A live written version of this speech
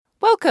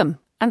Welcome,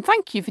 and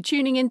thank you for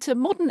tuning into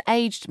Modern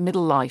Aged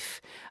Middle Life,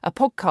 a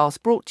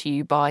podcast brought to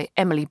you by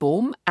Emily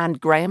Baum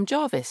and Graham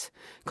Jarvis,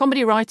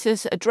 comedy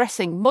writers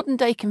addressing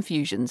modern-day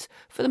confusions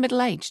for the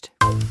middle-aged.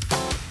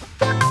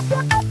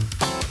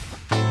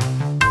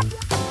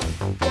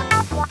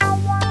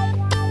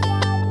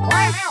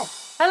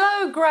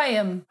 Hello,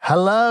 Graham.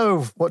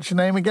 Hello. What's your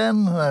name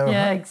again?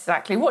 Yeah,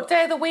 exactly. What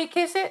day of the week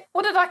is it?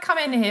 What did I come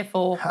in here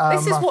for?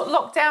 This is what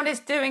lockdown is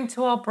doing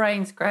to our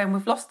brains, Graham.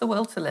 We've lost the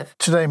will to live.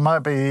 Today might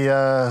be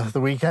the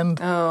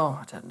weekend. Oh,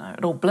 I don't know.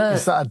 It all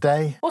blurs. Is that a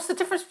day? What's the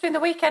difference between the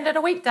weekend and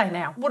a weekday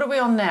now? What are we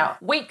on now?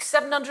 Week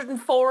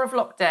 704 of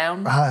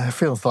lockdown. It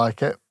feels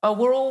like it.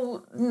 We're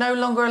all no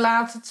longer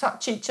allowed to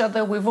touch each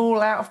other. We're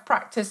all out of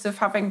practice of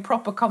having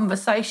proper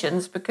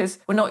conversations because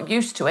we're not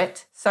used to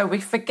it. So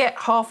we forget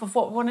half of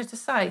what we wanted to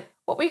say.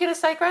 What were you going to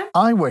say, Graham?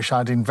 I wish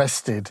I'd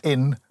invested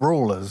in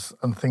rulers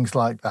and things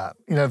like that.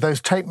 You know, those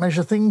tape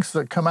measure things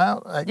that come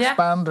out,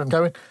 expand and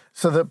go in,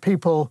 so that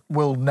people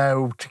will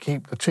know to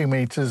keep the 2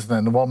 meters and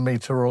then the 1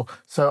 meter rule.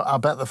 So I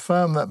bet the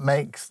firm that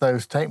makes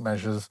those tape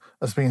measures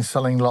has been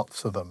selling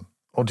lots of them.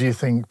 Or do you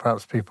think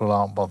perhaps people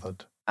aren't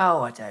bothered?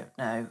 Oh, I don't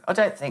know. I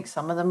don't think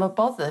some of them are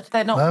bothered.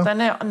 They're not.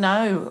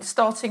 No.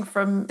 Starting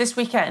from this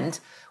weekend,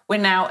 we're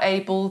now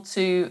able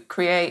to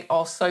create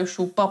our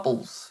social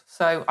bubbles.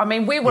 So, I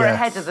mean, we were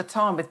ahead of the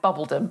time with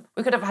Bubbledom.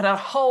 We could have had a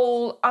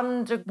whole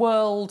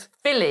underworld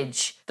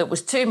village that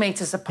was 2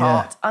 meters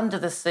apart under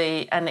the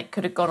sea, and it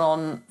could have gone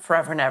on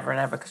forever and ever and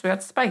ever because we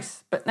had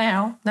space. But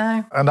now,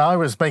 no. And I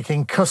was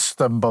making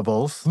custom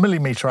bubbles,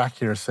 millimetre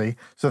accuracy,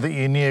 so that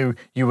you knew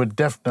you were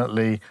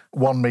definitely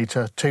 1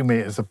 metre, 2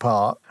 metres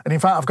apart. And in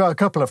fact, I've got a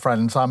couple of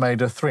friends I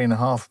made a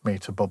 3.5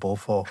 metre bubble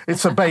for.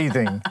 It's a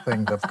bathing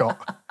thing they've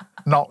got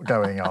not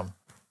going on.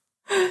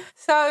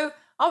 So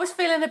I was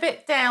feeling a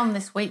bit down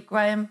this week,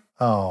 Graham.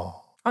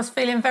 Oh. I was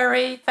feeling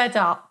very fed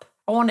up.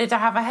 I wanted to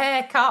have a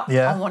haircut.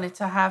 Yeah. I wanted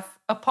to have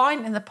a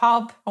pint in the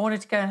pub. I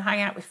wanted to go and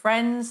hang out with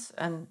friends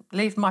and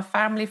leave my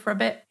family for a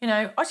bit. You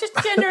know, I was just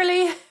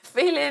generally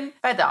feeling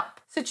fed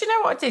up. So do you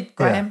know what I did,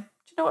 Graham?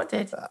 Do you know what I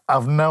did?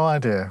 I've no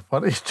idea. Why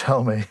don't you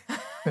tell me?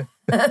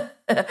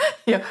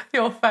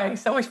 Your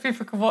face. I wish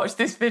people could watch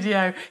this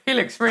video. He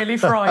looks really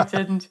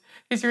frightened.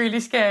 He's really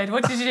scared.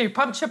 What did you do?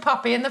 Punch a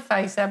puppy in the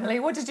face, Emily.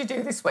 What did you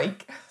do this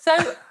week?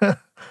 So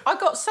I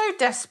got so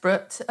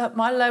desperate at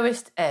my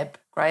lowest ebb,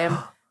 Graham,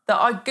 that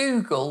I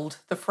Googled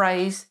the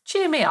phrase,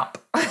 cheer me up.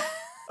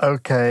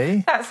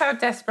 Okay. That's how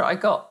desperate I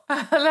got.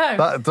 Hello.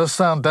 That does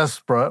sound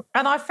desperate.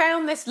 And I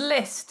found this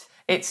list.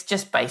 It's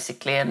just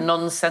basically a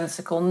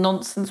nonsensical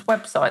nonsense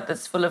website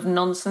that's full of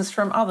nonsense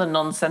from other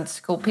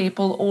nonsensical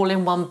people all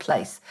in one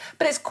place.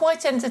 But it's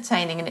quite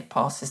entertaining and it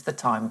passes the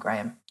time,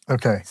 Graham.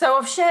 Okay. So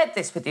I've shared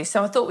this with you.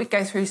 So I thought we'd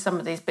go through some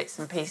of these bits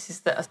and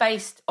pieces that are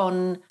based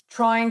on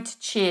trying to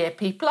cheer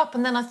people up.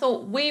 And then I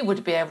thought we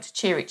would be able to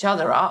cheer each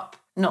other up.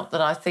 Not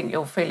that I think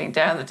you're feeling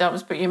down the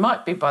dumps, but you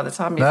might be by the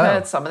time you've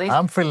heard some of these.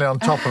 I'm feeling on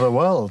top of the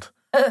world.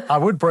 I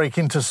would break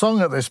into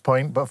song at this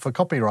point, but for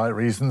copyright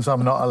reasons,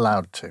 I'm not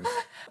allowed to.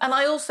 And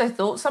I also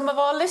thought some of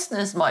our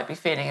listeners might be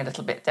feeling a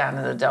little bit down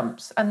in the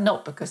dumps, and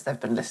not because they've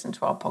been listening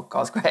to our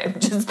podcast, Graham,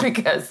 just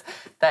because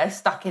they're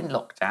stuck in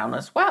lockdown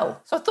as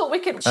well. So I thought we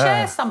could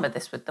share some of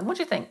this with them. What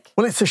do you think?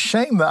 Well, it's a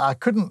shame that I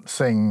couldn't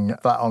sing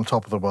that On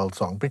Top of the World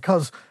song,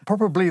 because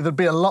probably there'd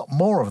be a lot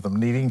more of them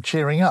needing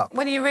cheering up.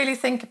 When you really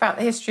think about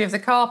the history of the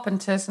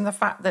Carpenters and the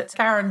fact that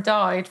Karen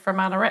died from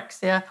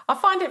anorexia, I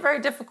find it very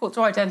difficult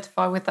to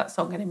identify with that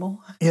song anymore.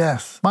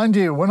 Yes. Mind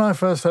you, when I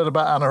first heard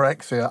about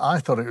anorexia, I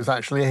thought it was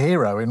actually a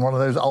hero in one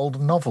of those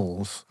old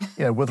novels,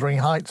 you know, Wuthering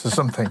Heights or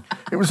something.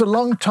 It was a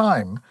long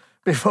time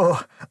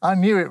before I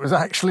knew it was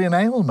actually an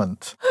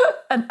ailment.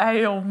 An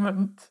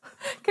ailment.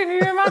 Can you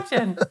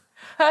imagine?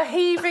 Her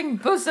heaving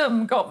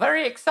bosom got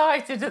very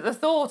excited at the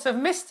thought of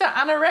Mr.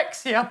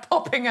 Anorexia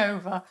popping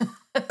over.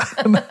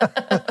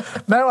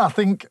 No, I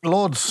think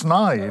Lord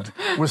Snide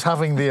was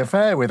having the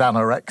affair with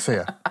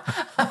anorexia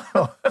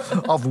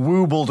of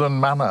Woobledon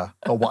Manor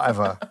or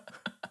whatever.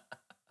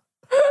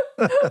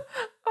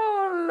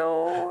 Oh,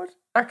 Lord.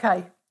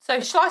 Okay, so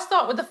shall I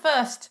start with the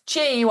first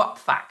cheer you up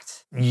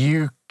fact?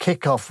 You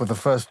kick off with the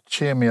first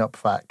cheer me up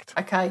fact.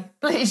 Okay,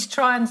 please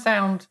try and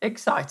sound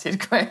excited,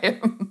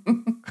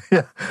 Graham.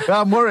 Yeah,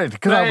 I'm worried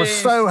because I was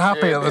so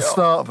happy at the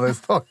start of this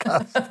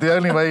podcast. The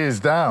only way is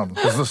down,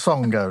 as the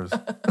song goes.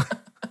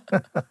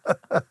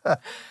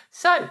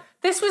 So,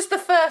 this was the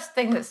first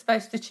thing that's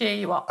supposed to cheer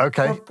you up.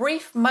 Okay. For a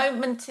brief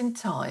moment in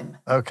time.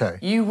 Okay.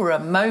 You were a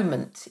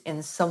moment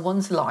in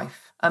someone's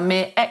life, a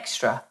mere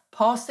extra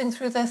passing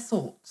through their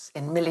thoughts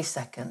in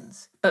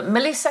milliseconds. But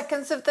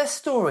milliseconds of their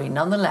story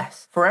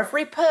nonetheless. For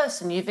every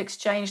person you've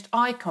exchanged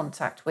eye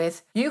contact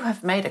with, you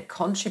have made a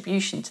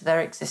contribution to their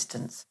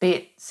existence, be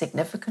it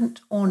significant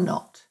or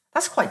not.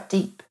 That's quite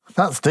deep.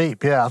 That's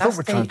deep, yeah. I That's thought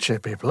we're trying to cheer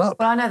people up.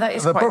 Well, I know that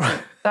is quite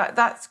deep.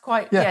 That's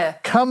quite, yeah.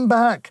 Come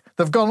back.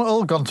 They've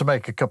all gone to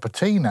make a cup of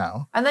tea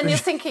now. And then you're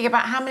thinking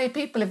about how many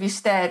people have you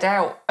stared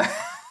out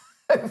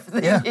over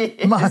the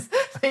years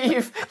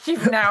that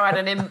you've now had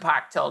an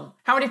impact on.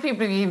 How many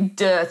people have you given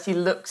dirty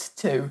looks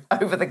to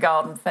over the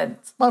garden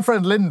fence? My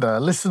friend Linda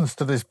listens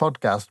to this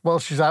podcast while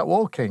she's out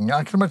walking.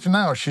 I can imagine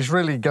now she's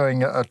really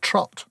going at a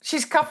trot.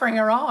 She's covering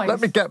her eyes.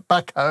 Let me get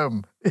back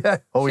home. Yeah.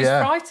 Oh, She's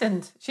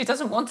frightened. She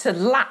doesn't want to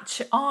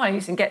latch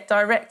eyes and get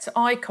direct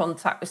eye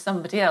contact with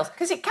somebody else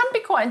because it can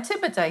be quite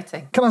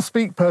intimidating. Can I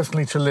speak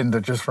personally to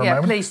Linda just for a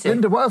moment? Yeah, please do.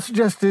 Linda, what I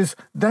suggest is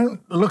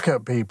don't look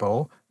at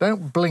people,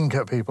 don't blink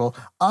at people.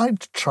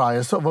 I'd try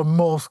a sort of a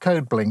Morse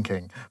code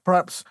blinking.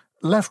 Perhaps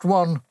left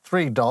 1,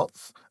 3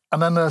 dots,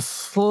 and then a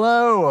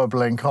slower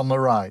blink on the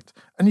right.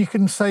 And you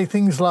can say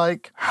things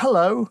like,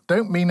 hello,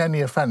 don't mean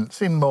any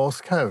offence, in Morse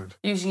code.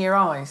 Using your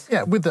eyes?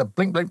 Yeah, with the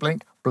blink, blink,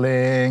 blink,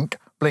 blink,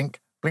 blink,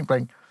 blink,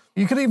 blink.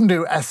 You could even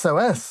do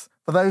SOS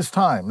for those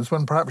times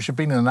when perhaps you've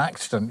been in an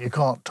accident, you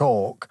can't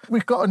talk.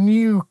 We've got a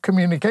new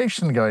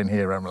communication going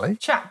here, Emily.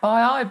 Chat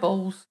by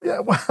eyeballs.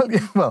 Yeah,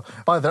 well,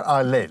 by their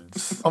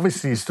eyelids.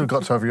 Obviously, you've still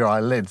got to have your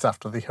eyelids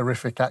after the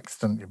horrific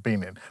accident you've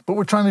been in. But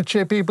we're trying to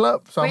cheer people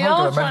up, so I'm not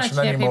going to mention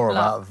any more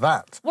about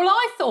that. Well,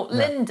 I thought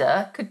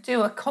Linda could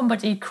do a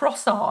comedy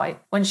cross-eye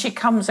when she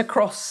comes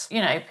across,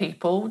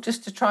 people,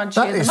 just to try and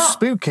cheer them up. That is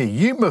spooky.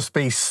 You must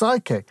be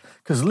psychic,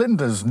 because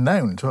Linda's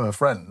known to her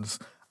friends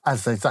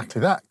as exactly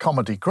that,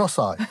 comedy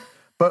cross-eye.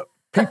 But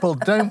people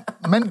don't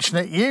mention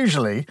it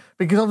usually,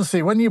 because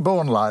obviously when you're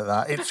born like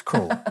that, it's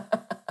cruel.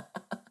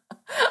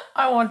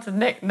 I want a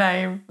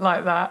nickname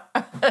like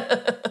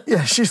that.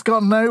 Yeah, she's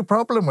got no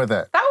problem with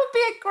it. That would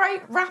be a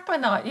great rapper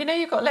night.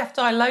 You've got Left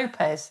Eye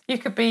Lopez. You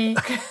could be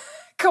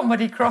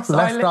comedy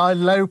cross-eye. Left Eye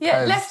Lopez.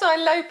 Yeah, Left Eye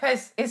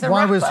Lopez is a rapper.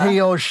 Why was he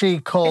or she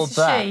called it's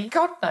that? She.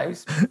 God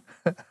knows.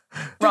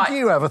 Did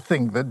you ever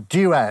think that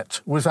duet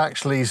was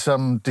actually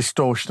some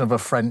distortion of a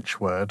French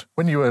word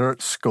when you were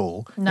at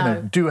school? No.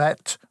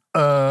 Duet,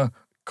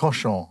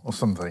 cochon or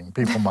something,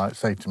 people might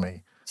say to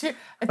me.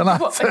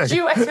 A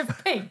duet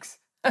of pigs?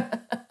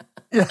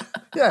 Yeah,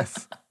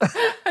 yes.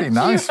 Be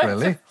nice, duet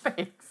really. Of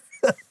pigs.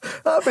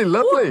 That'd be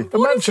lovely.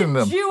 What Imagine is a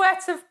them.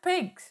 duet of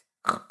pigs?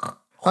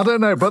 I don't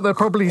know, but they're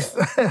probably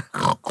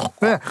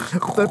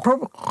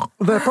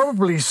they're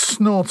probably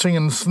snorting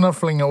and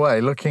snuffling away,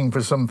 looking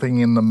for something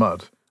in the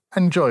mud,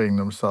 enjoying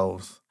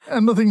themselves.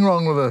 And nothing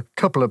wrong with a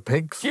couple of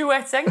pigs.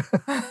 Duetting?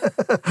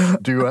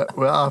 Duet.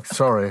 Well, I'm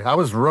sorry, I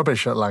was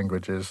rubbish at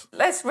languages.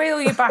 Let's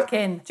reel you back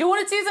in. Do you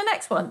want to do the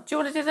next one? Do you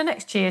want to do the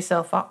next cheer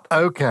yourself up?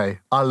 Okay,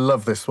 I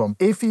love this one.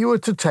 If you were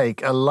to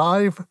take a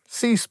live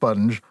sea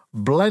sponge,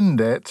 blend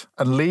it,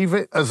 and leave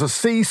it as a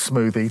sea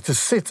smoothie to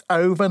sit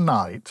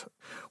overnight,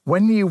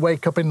 when you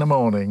wake up in the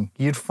morning,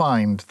 you'd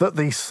find that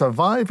the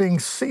surviving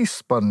sea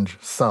sponge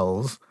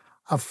cells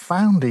have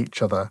found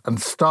each other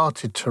and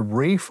started to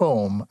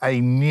reform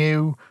a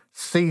new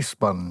sea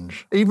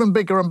sponge, even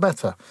bigger and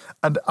better.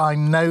 And I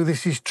know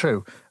this is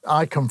true.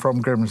 I come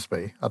from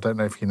Grimsby. I don't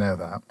know if you know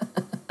that.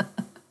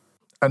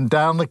 And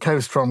down the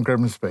coast from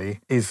Grimsby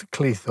is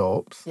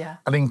Cleethorpes. Yeah.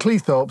 And in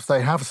Cleethorpes,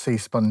 they have sea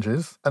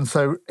sponges. And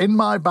so in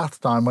my bath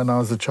time when I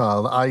was a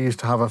child, I used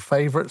to have a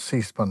favourite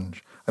sea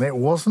sponge. And it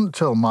wasn't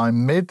till my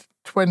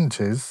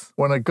mid-20s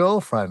when a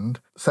girlfriend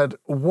said,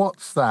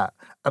 "What's that?"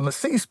 And the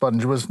sea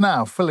sponge was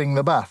now filling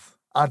the bath.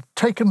 I'd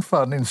taken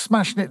fun in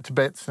smashing it to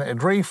bits and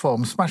it'd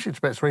reform, smash it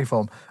to bits,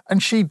 reform.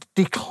 And she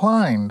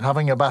declined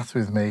having a bath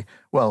with me.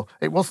 Well,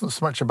 it wasn't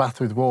so much a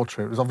bath with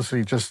water. It was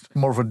obviously just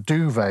more of a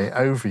duvet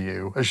over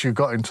you as you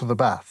got into the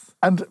bath.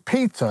 And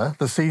Peter,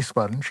 the sea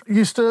sponge,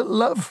 used to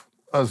love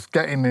us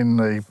getting in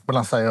the, when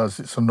I say us,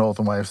 it's a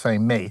northern way of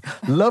saying me,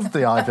 loved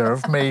the idea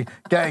of me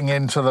getting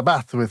into the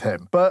bath with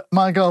him. But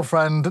my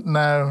girlfriend,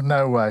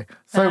 no way.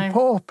 So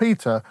poor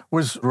Peter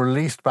was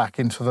released back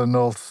into the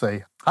North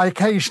Sea. I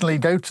occasionally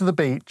go to the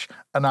beach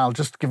and I'll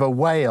just give a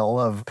wail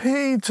of,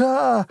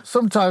 "Peter!"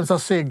 Sometimes I'll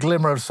see a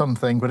glimmer of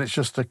something, but it's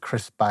just a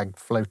crisp bag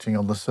floating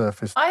on the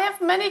surface. I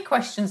have many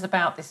questions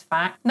about this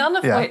fact, none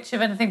of which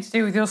have anything to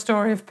do with your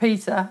story of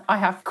Peter. I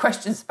have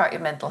questions about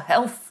your mental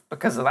health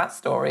because of that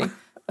story.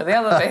 But the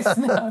other bits,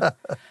 no.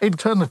 He'd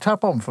turn the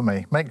tap on for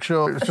me, make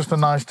sure it was just a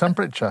nice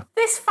temperature.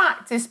 This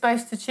fact is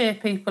supposed to cheer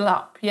people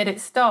up, yet it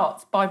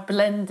starts by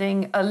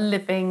blending a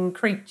living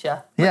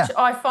creature, which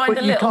I find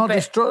a little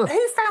bit... Who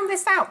found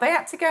this out? They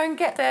had to go and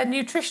get their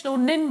nutritional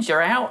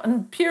ninja out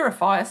and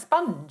purify a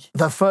sponge.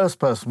 The first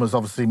person was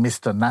obviously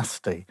Mr.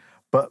 Nasty,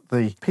 but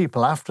the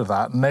people after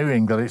that,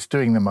 knowing that it's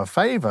doing them a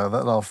favour,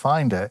 that they'll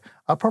find it,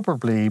 are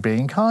probably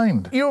being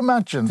kind. You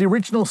imagine the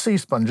original sea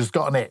sponge has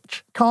got an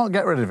itch. Can't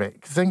get rid of it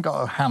because it ain't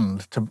got a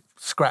hand to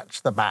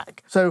scratch the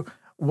back. So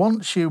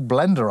once you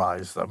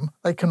blenderise them,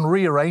 they can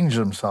rearrange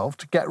themselves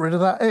to get rid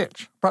of that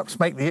itch. Perhaps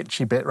make the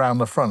itchy bit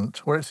round the front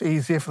where it's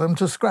easier for them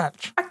to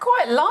scratch. I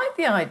quite like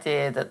the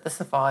idea that the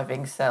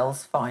surviving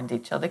cells find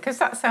each other because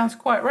that sounds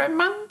quite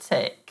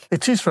romantic.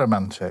 It is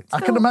romantic. I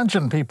can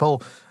imagine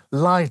people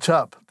light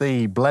up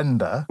the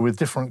blender with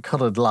different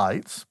coloured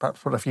lights,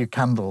 perhaps put a few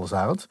candles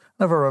out,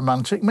 and have a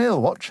romantic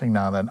meal watching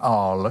now and then.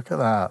 Oh, look at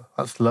that.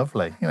 That's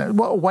lovely. You know,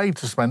 what a way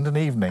to spend an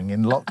evening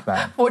in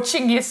lockdown.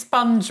 Watching your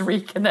sponge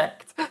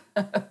reconnect.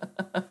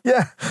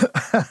 Yeah.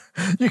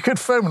 You could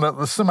phone up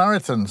the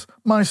Samaritans.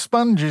 My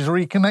sponge is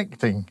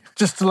reconnecting,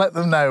 just to let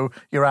them know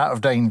you're out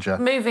of danger.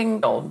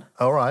 Moving on.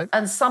 All right.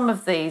 And some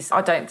of these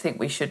I don't think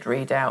we should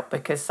read out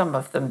because some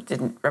of them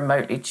didn't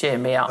remotely cheer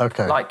me up.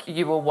 Okay. Like,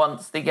 you were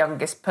once the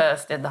youngest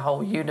person in the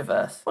whole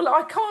universe. Well,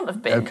 I can't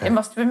have been. Okay. It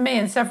must have been me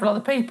and several other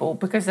people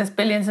because there's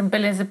billions and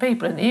billions of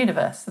people in the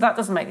universe. So that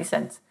doesn't make any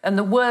sense. And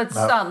the word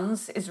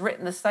sons is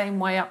written the same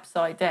way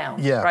upside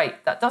down. Yeah.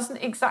 Great. That doesn't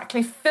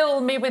exactly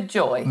fill me with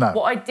joy. No.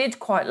 What I did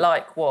quite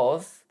like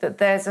was that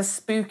there's a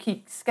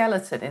spooky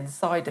skeleton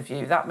inside of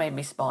you. That made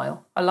me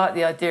smile. I like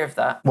the idea of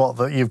that. What,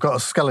 that you've got a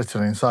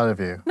skeleton inside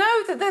of you?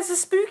 No, that there's a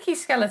spooky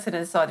skeleton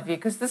inside of you,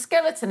 because the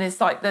skeleton is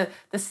like the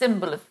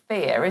symbol of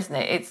fear, isn't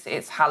it?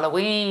 It's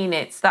Halloween,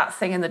 it's that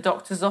thing in the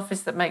doctor's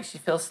office that makes you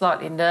feel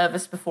slightly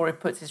nervous before he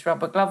puts his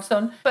rubber gloves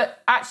on.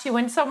 But actually,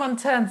 when someone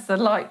turns the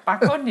light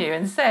back on you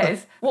and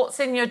says, what's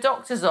in your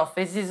doctor's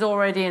office is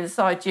already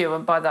inside you,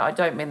 and by that I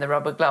don't mean the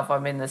rubber glove, I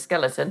mean the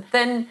skeleton,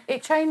 then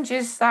it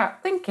changes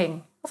that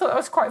thinking. I thought that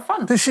was quite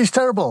fun. This is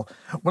terrible.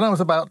 When I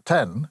was about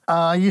 10,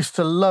 I used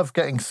to love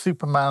getting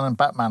Superman and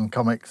Batman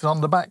comics. And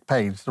on the back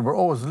page, there were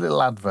always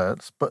little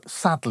adverts, but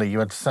sadly, you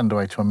had to send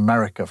away to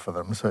America for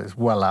them, so it's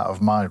well out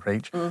of my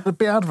reach. There'd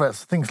be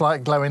adverts, things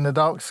like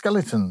glow-in-the-dark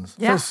skeletons.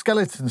 Yeah. So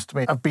skeletons, to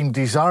me, have been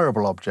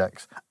desirable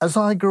objects. As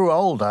I grew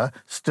older,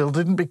 still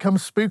didn't become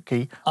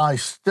spooky. I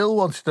still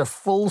wanted a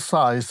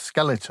full-sized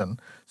skeleton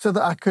so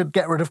that I could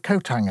get rid of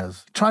coat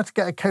hangers. Try to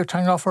get a coat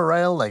hanger off a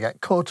rail, they get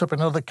caught up in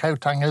other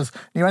coat hangers,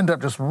 and you end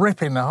up just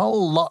ripping the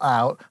whole lot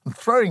out and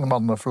throwing them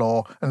on the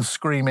floor and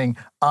screaming,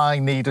 I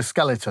need a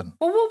skeleton.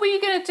 Well, what were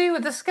you going to do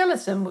with the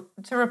skeleton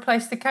to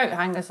replace the coat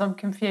hangers? I'm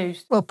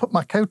confused. Well, put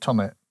my coat on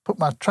it, put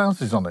my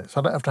trousers on it,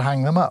 so I don't have to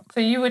hang them up. So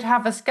you would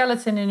have a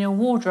skeleton in your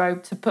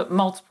wardrobe to put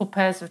multiple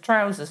pairs of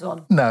trousers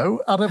on?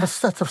 No, I'd have a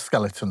set of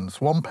skeletons,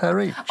 one pair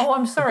each. Oh,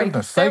 I'm sorry. For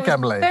goodness sake,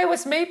 Emily. There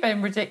was me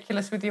being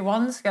ridiculous with your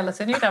one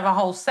skeleton. You'd have a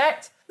whole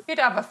set. You'd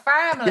have a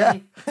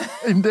family. Yeah,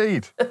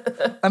 indeed.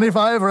 And if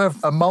I ever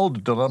have a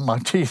mould done on my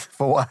teeth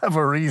for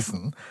whatever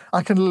reason,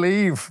 I can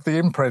leave the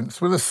imprints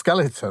with a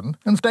skeleton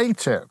and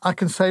date it. I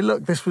can say,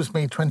 look, this was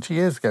me 20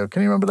 years ago.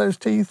 Can you remember those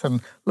teeth?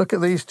 And look at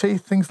these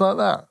teeth, things like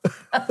that.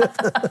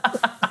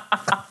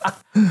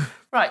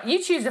 Right,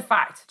 you choose a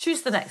fact.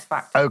 Choose the next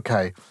fact.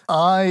 OK,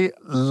 I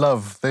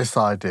love this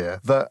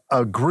idea that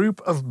a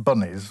group of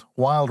bunnies,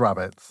 wild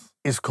rabbits,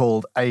 is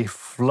called a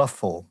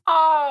fluffle.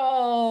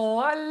 Oh,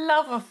 I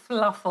love a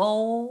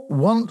fluffle.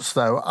 Once,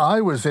 though,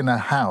 I was in a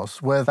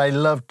house where they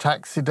loved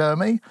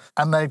taxidermy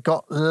and they'd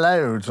got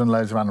loads and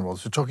loads of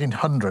animals. We're talking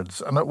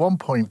hundreds. And at one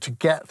point, to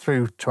get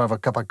through to have a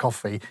cup of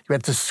coffee, you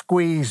had to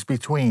squeeze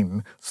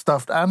between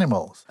stuffed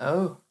animals.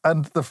 Oh.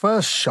 And the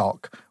first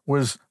shock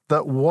was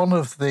that one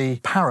of the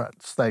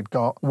parrots they'd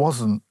got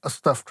wasn't a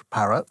stuffed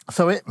parrot.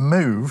 So it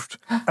moved,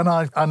 and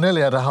I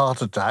nearly had a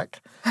heart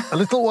attack. A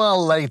little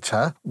while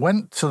later,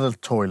 went to the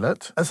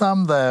toilet. As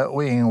I'm there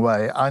weeing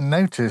away, I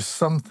noticed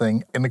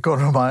something in the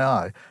corner of my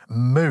eye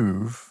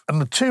move.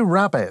 And the two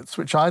rabbits,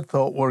 which I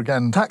thought were,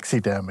 again,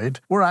 taxidermied,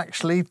 were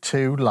actually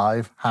two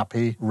live,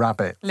 happy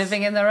rabbits.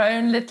 Living in their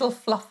own little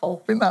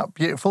fluffle. Isn't that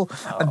beautiful?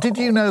 Oh. And did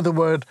you know the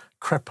word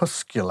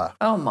crepuscular?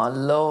 Oh, my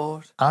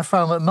Lord. I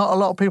found that not a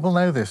lot of people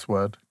know this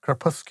word,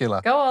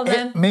 crepuscular. Go on,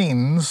 then. It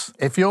means,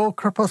 if you're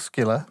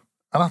crepuscular,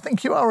 and I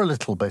think you are a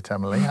little bit,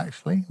 Emily,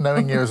 actually,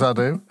 knowing you as I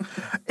do,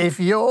 if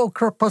you're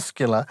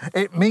crepuscular,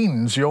 it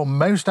means you're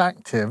most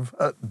active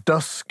at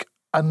dusk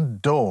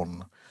and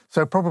dawn.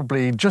 So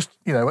probably just,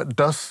 at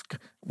dusk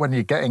when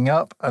you're getting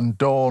up and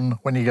dawn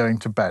when you're going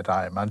to bed,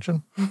 I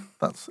imagine.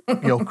 That's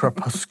your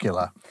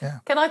crepuscular. Yeah.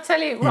 Can I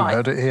tell you, right? You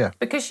heard it here.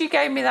 Because you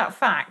gave me that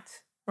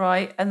fact,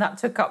 right, and that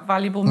took up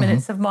valuable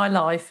minutes of my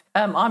life,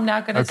 I'm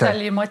now going to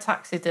tell you my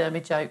taxidermy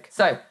joke.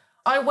 So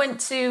I went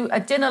to a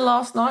dinner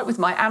last night with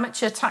my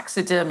amateur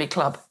taxidermy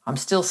club. I'm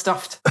still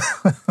stuffed.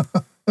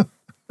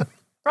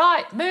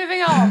 Right,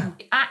 moving on.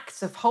 The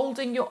act of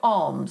holding your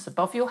arms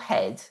above your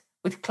head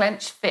with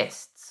clenched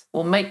fists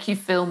will make you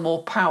feel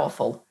more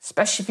powerful,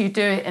 especially if you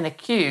do it in a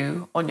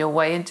queue on your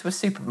way into a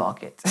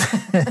supermarket.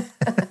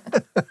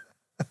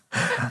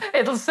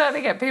 It'll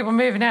certainly get people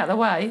moving out of the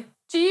way.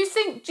 Do you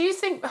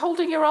think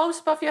holding your arms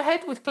above your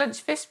head with clenched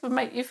fists would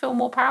make you feel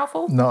more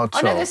powerful? Not at all.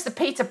 I know there's the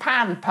Peter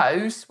Pan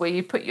pose where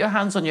you put your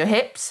hands on your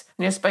hips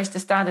and you're supposed to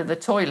stand in the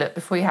toilet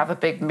before you have a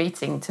big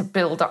meeting to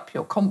build up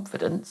your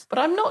confidence. But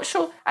I'm not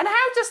sure. And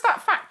how does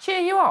that fact cheer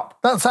you up?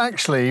 That's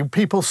actually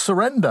people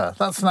surrender.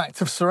 That's an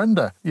act of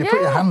surrender. You put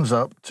your hands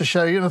up to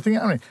show you nothing.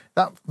 I mean,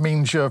 that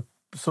means you're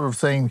sort of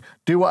saying,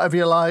 do whatever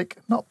you like,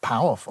 not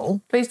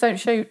powerful. Please don't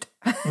shoot.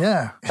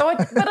 Yeah.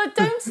 But I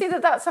don't see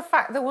that that's a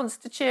fact that wants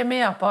to cheer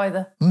me up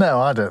either. No,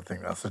 I don't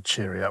think that's a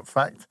cheery up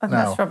fact. And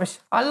that's rubbish.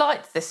 I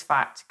liked this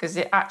fact because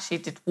it actually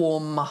did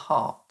warm my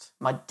heart,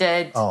 my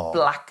dead,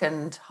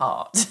 blackened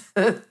heart.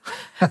 The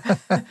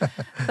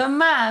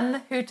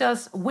man who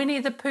does Winnie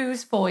the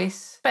Pooh's voice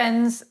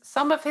spends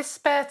some of his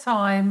spare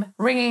time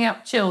ringing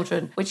up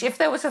children, which if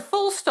there was a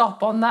full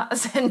stop on that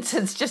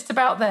sentence just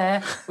about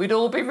there, we'd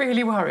all be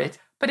really worried.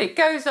 But it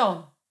goes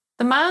on.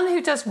 The man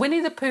who does Winnie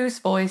the Pooh's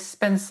voice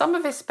spends some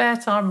of his spare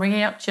time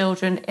ringing up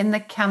children in the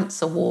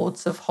cancer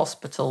wards of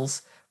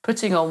hospitals,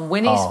 putting on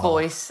Winnie's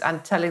voice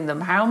and telling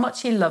them how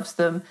much he loves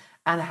them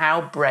and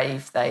how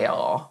brave they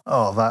are.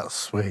 Oh, that's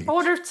sweet. I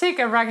wonder if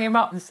Tigger rang him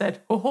up and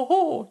said,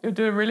 ho, you're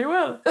doing really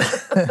well.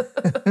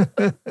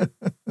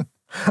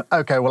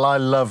 Okay, well, I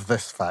love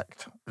this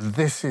fact.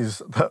 This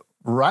is that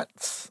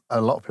rats,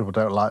 a lot of people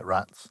don't like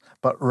rats,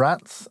 but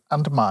rats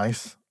and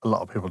mice, a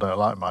lot of people don't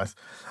like mice,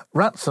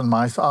 rats and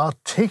mice are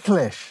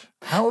ticklish.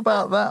 How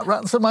about that?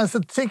 Rats and mice are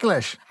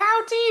ticklish.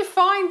 How do you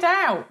find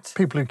out?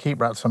 People who keep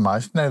rats and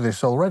mice know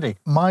this already.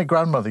 My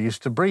grandmother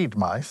used to breed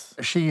mice.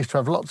 She used to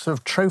have lots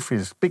of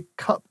trophies, big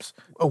cups.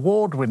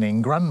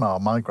 Award-winning grandma,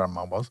 my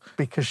grandma was,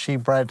 because she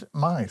bred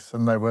mice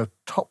and they were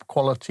top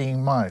quality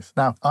mice.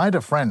 Now, I had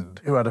a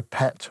friend who had a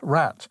pet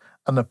rat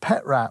and the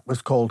pet rat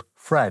was called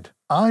Fred.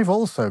 I've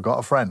also got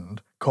a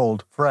friend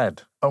called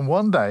Fred. And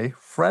one day,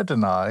 Fred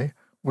and I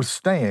was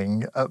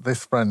staying at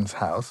this friend's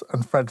house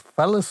and Fred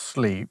fell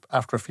asleep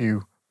after a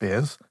few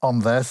beers on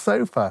their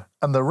sofa.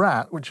 And the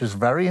rat, which was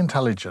very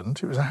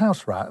intelligent, it was a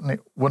house rat and it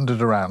wandered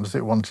around as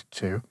it wanted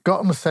to, got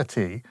on the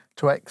settee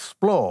to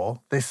explore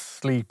this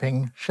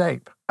sleeping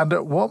shape. And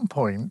at one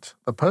point,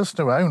 the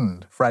person who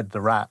owned Fred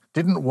the rat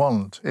didn't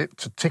want it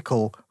to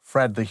tickle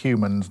Fred the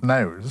human's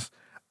nose.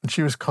 And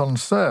she was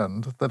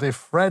concerned that if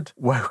Fred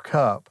woke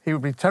up, he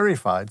would be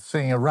terrified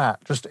seeing a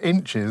rat just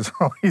inches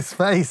from his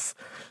face.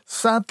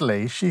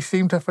 Sadly, she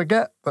seemed to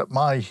forget that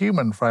my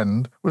human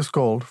friend was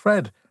called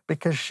Fred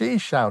because she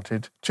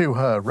shouted to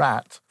her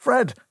rat,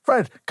 Fred,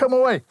 Fred, come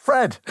away,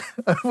 Fred.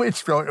 At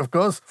which point, of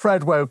course,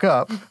 Fred woke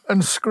up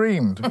and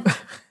screamed.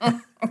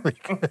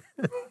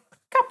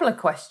 Couple of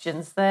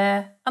questions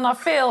there. And I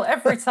feel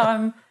every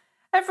time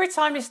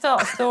you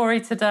start a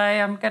story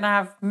today, I'm going to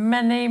have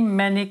many,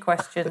 many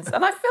questions.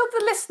 And I feel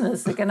the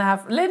listeners are going to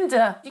have...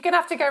 Linda, you're going to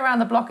have to go around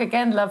the block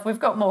again, love. We've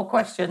got more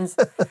questions.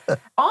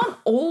 Aren't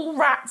all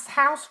rats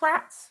house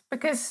rats?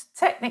 Because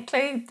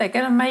technically they're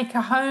going to make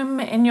a home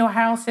in your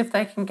house if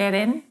they can get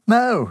in.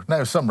 No,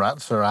 some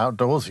rats are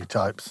outdoorsy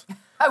types.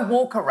 Oh,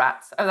 walker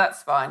rats. Oh,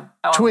 that's fine.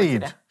 Oh,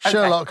 Tweed, okay.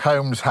 Sherlock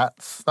Holmes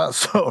hats, that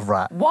sort of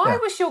rat. Why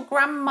was your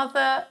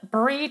grandmother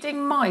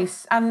breeding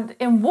mice? And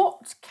in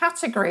what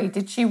category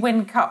did she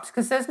win cups?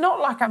 Because there's not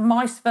like a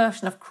mice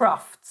version of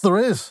Crufts. There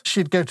is.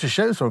 She'd go to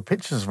shows where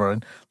pictures were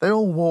in. They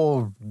all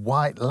wore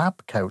white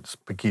lab coats,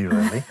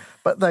 peculiarly.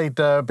 But they'd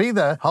be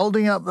there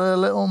holding up the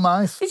little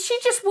mice. Did she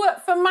just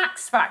work for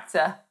Max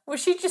Factor?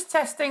 Was she just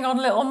testing on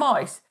little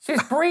mice? She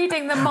was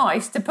breeding the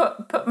mice to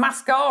put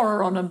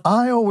mascara on them.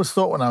 I always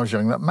thought when I was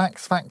young that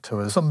Max Factor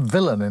was some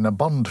villain in a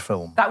Bond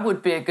film. That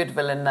would be a good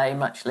villain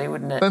name, actually,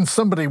 wouldn't it? Then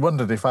somebody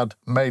wondered if I'd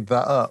made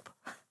that up.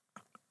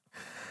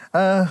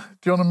 Do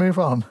you want to move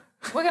on?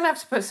 We're going to have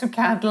to put some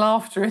canned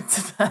laughter in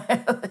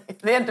today.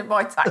 The end of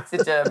my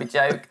taxidermy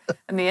joke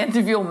and the end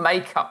of your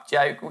makeup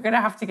joke. We're going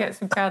to have to get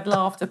some canned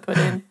laughter put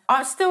in.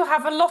 I still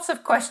have a lot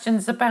of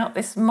questions about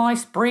this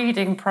mice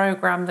breeding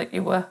programme that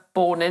you were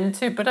born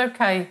into, but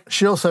okay.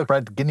 She also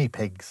bred guinea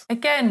pigs.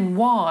 Again,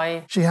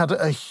 why? She had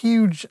a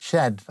huge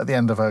shed at the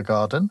end of her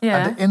garden.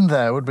 Yeah. And in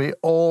there would be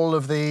all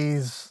of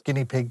these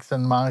guinea pigs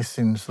and mice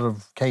in sort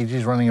of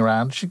cages running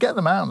around. She'd get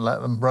them out and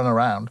let them run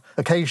around.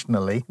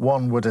 Occasionally,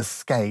 one would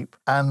escape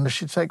and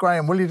she'd say,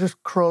 Graham, will you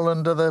just crawl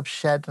under the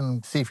shed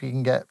and see if you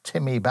can get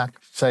Timmy back?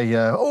 She'd say,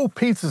 oh,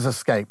 Peter's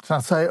escaped. And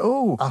I'd say,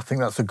 oh, I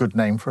think that's a good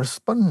name for a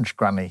sponge,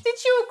 Granny. Did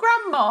your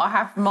grandma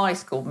have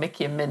mice called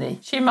Mickey and Minnie?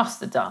 She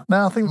must have done.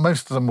 No, I think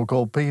most of them were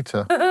called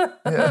Peter.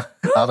 Yeah,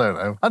 I don't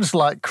know. I just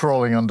like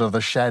crawling under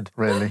the shed,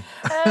 really.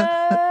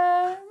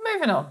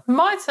 Moving on.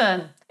 My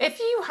turn. If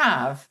you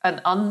have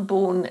an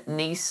unborn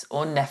niece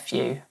or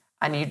nephew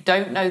and you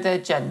don't know their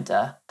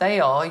gender, they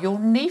are your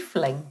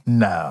niefling.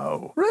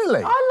 No.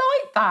 Really? I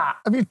like that.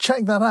 Have you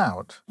checked that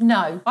out?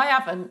 No, I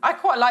haven't. I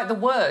quite like the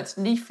word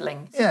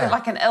niefling. It's a bit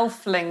like an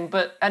elfling,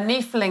 but a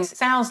niefling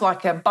sounds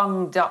like a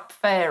bunged up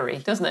fairy,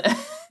 doesn't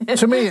it?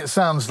 To me, it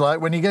sounds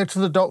like when you go to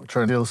the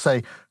doctor and he'll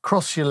say,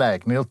 cross your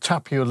leg, and he'll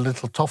tap you a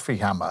little toffee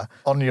hammer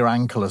on your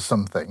ankle or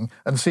something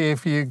and see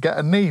if you get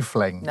a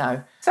niefling.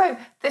 No. So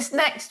this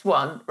next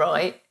one,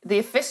 right, the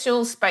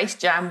official Space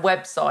Jam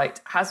website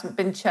hasn't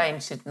been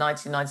changed since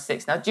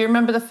 1996. Now, do you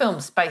remember the film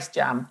Space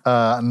Jam?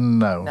 No.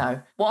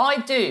 No. What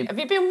I do, have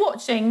you been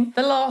watching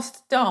The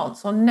Last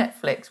Dance on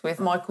Netflix with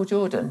Michael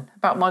Jordan,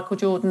 about Michael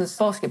Jordan's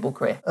basketball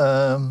career?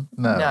 No.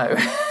 No.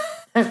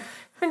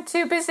 Been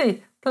too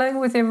busy playing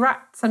with your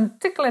rats and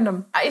tickling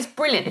them. It's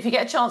brilliant. If you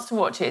get a chance to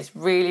watch it, it's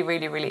really,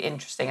 really, really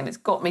interesting, and it's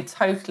got me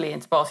totally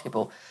into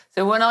basketball.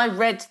 So when I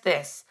read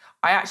this,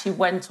 I actually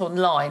went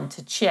online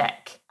to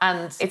check.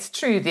 And it's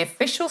true, the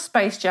official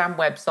Space Jam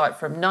website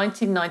from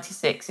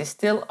 1996 is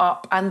still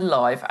up and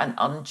live and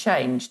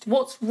unchanged.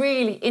 What's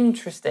really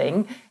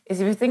interesting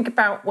is if you think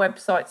about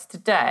websites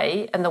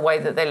today and the way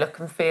that they look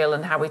and feel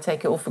and how we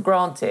take it all for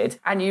granted,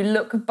 and you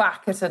look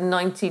back at a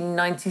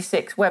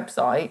 1996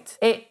 website,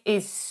 it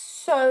is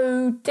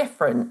so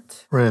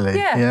different. Really?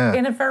 Yeah,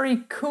 in a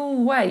very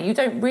cool way. You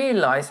don't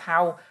realise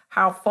how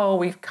far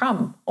we've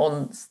come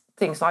on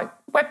things like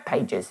web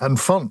pages. And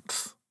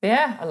fonts.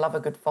 Yeah, I love a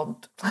good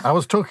font. I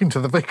was talking to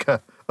the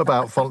vicar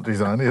about font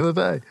design the other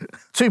day.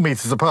 2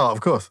 metres apart,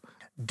 of course.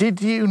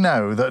 Did you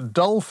know that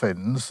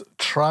dolphins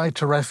try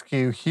to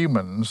rescue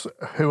humans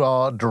who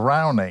are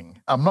drowning?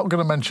 I'm not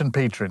going to mention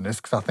Peter in this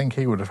because I think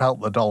he would have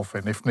helped the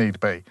dolphin if need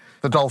be.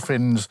 The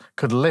dolphins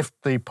could lift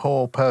the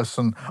poor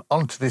person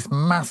onto this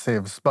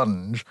massive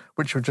sponge,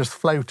 which would just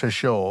float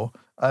ashore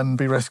and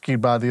be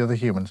rescued by the other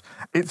humans.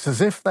 It's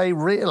as if they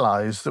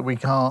realise that we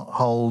can't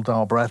hold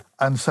our breath,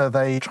 and so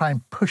they try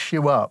and push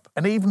you up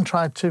and even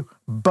try to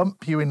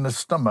bump you in the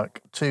stomach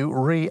to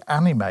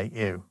reanimate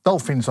you.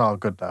 Dolphins are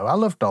good, though. I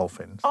love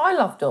dolphins. I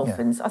love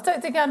dolphins. Yeah. I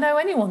don't think I know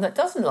anyone that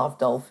doesn't love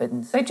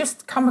dolphins. They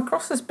just come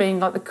across as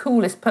being like the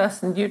coolest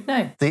person you'd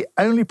know. The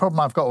only problem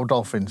I've got with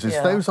dolphins is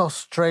those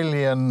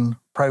Australian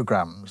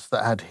programmes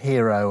that had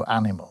hero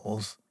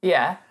animals.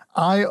 Yeah.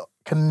 I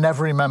can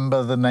never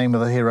remember the name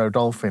of the hero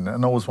dolphin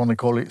and always want to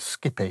call it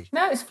Skippy.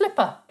 No, it's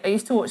Flipper. I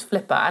used to watch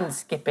Flipper and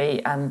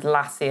Skippy and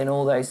Lassie and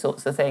all those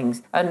sorts of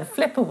things. And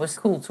Flipper was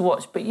cool to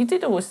watch, but you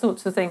did all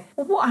sorts of think,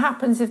 well, what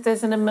happens if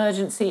there's an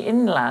emergency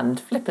inland?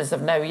 Flipper's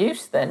of no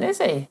use then, is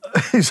he?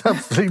 He's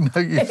absolutely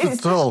no use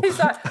at all. It's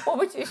like, what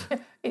would you...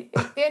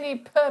 The only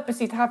purpose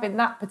he'd have in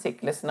that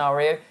particular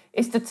scenario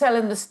is to tell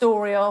him the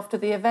story after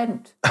the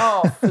event.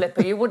 Oh,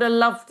 Flipper, you would have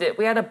loved it.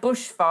 We had a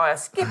bushfire.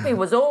 Skippy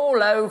was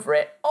all over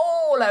it.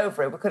 All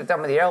over it. We could have done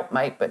with your help,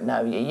 mate, but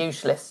no, you're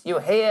useless. You're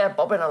here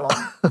bobbing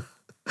along.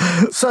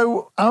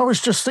 So I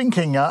was just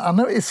thinking, I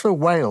know it's for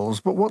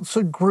whales, but what's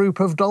a group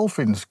of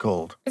dolphins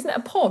called? Isn't it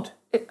a pod?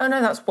 Oh,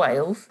 no, that's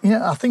whales.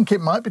 Yeah, I think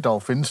it might be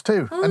dolphins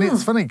too. And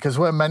it's funny because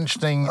we're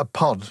mentioning a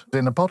pod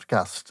in a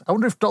podcast. I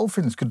wonder if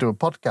dolphins could do a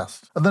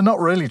podcast. And they're not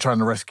really trying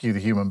to rescue the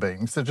human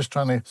beings. They're just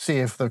trying to see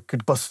if they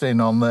could bust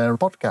in on their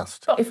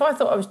podcast. But if I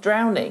thought I was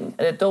drowning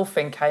and a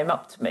dolphin came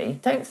up to me,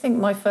 don't think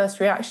my first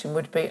reaction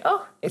would be,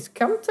 oh, it's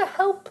come to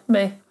help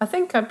me. I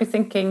think I'd be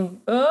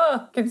thinking,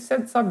 oh, I can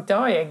sense I'm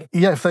dying.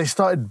 Yeah, if they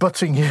started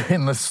butting you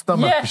in the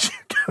stomach as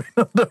you're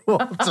going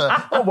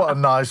underwater. Oh, what a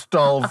nice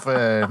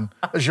dolphin.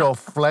 As you're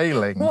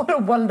flailing. What a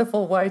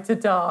wonderful way to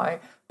die,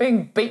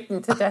 being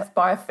beaten to death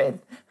by a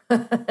fin.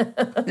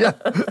 Yeah.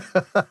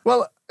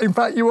 Well, in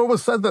fact, you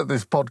always said that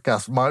this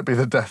podcast might be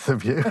the death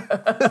of you.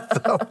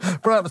 So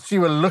perhaps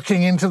you were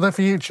looking into the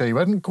future. You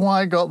hadn't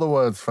quite got the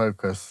words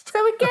focused.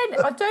 So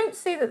again, I don't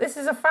see that this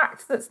is a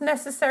fact that's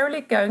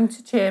necessarily going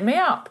to cheer me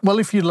up. Well,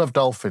 if you love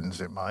dolphins,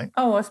 it might.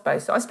 Oh, I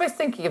suppose so. I suppose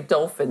thinking of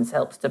dolphins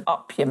helps to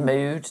up your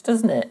mood,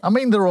 doesn't it? I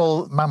mean, they're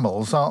all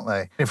mammals, aren't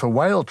they? If a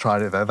whale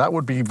tried it, though, that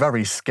would be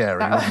very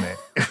scary, wouldn't it?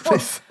 If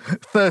this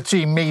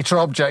 13-metre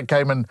object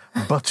came and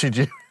butted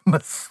you in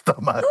the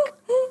stomach.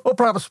 Or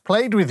perhaps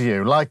played with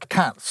you, like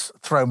cats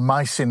throw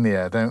mice in the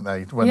air, don't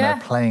they, when they're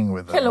playing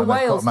with them. Killer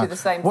whales do the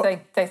same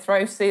thing. They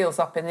throw seals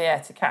up in the air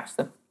to catch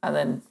them and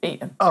then eat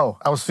them. Oh,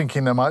 I was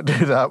thinking they might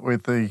do that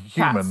with the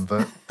human.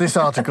 That this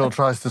article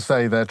tries to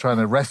say they're trying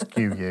to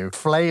rescue you,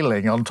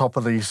 flailing on top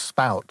of the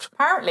spout.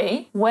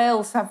 Apparently,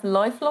 whales have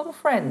lifelong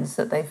friends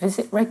that they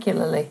visit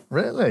regularly.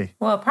 Really?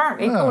 Well,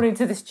 apparently, according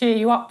to this Cheer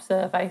You Up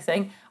survey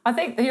thing, I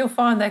think that you'll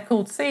find they're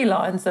called sea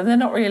lions and they're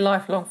not really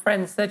lifelong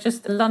friends. They're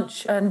just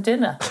lunch and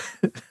dinner.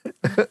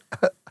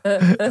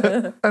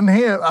 And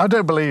here, I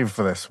don't believe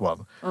for this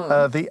one,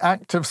 the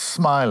act of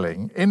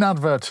smiling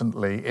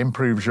inadvertently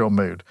improves your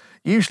mood.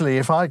 Usually,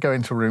 if I go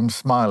into a room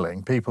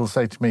smiling, people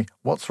say to me,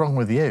 "What's wrong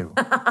with you?"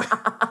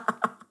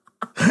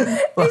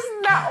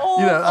 Isn't that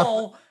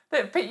awful?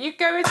 But you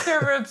go into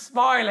a room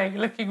smiling,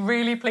 looking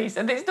really pleased,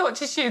 and it's not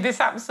just you, this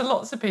happens to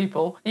lots of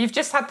people. You've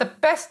just had the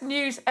best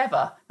news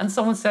ever, and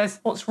someone says,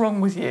 "What's wrong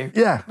with you?"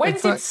 Yeah. When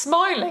did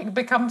smiling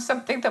become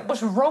something that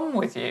was wrong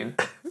with you?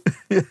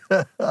 I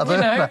don't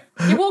know.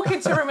 You walk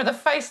into a room with a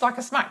face like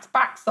a smacked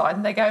backside,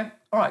 and they go,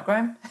 "All right,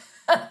 Graham."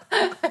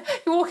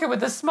 You walk in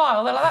with a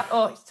smile, they're like,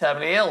 "Oh, he's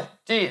terminally ill.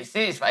 Gee,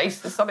 see his face,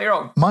 there's something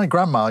wrong." My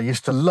grandma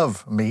used to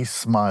love me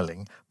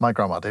smiling, my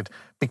grandma did,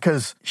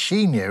 because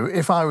she knew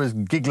if I was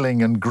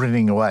giggling and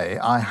grinning away,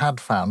 I had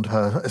found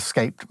her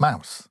escaped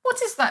mouse.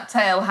 What is that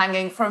tail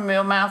hanging from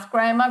your mouth,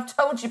 Graham? I've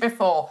told you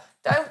before.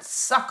 Don't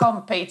suck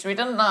on Peter, he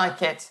doesn't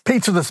like it.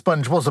 Peter the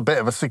Sponge was a bit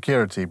of a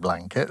security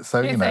blanket, so,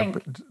 you know.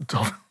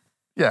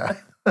 Yeah.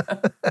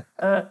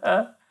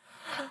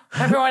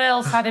 Everyone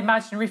else had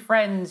imaginary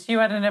friends. You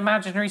had an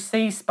imaginary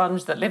sea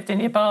sponge that lived in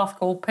your bath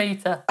called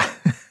Peter.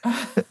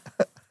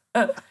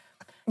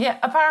 Yeah,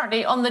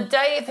 apparently on the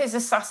day of his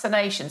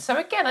assassination, so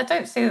again, I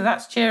don't see that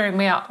that's cheering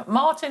me up,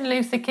 Martin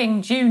Luther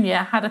King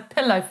Jr. had a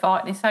pillow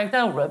fight in his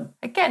hotel room.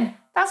 Again,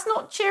 that's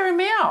not cheering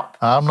me up.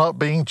 I'm not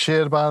being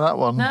cheered by that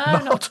one. No,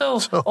 not at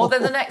all. Although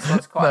the next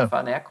one's quite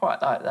funny. I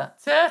quite like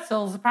that.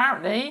 Turtles,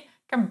 apparently,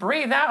 can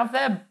breathe out of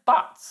their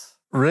butts.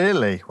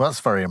 Really? Well, that's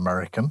very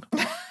American.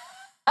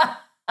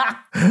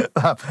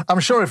 I'm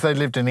sure if they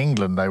lived in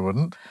England, they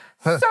wouldn't.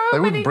 They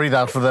wouldn't breathe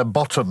out of their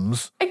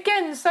bottoms.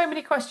 Again, so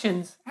many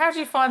questions. How do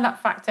you find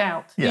that fact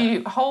out? Yeah. Do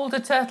you hold a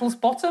turtle's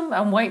bottom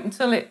and wait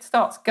until it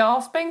starts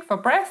gasping for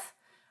breath?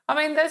 I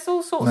mean, there's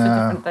all sorts of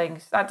different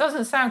things. That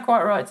doesn't sound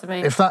quite right to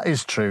me. If that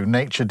is true,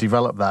 nature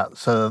developed that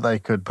so that they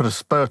could put a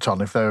spurt on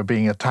if they were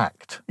being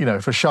attacked. You know,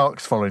 if a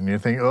shark's following you, you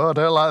think, oh, I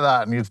don't like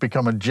that, and you'd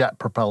become a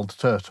jet-propelled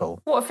turtle.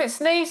 What if it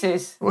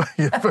sneezes?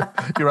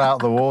 You're out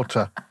of the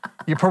water.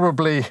 You're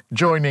probably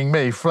joining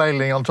me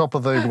flailing on top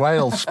of the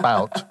whale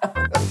spout.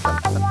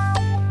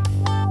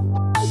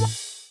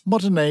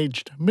 Modern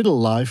Aged Middle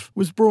Life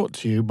was brought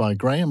to you by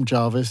Graham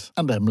Jarvis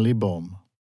and Emily Baum.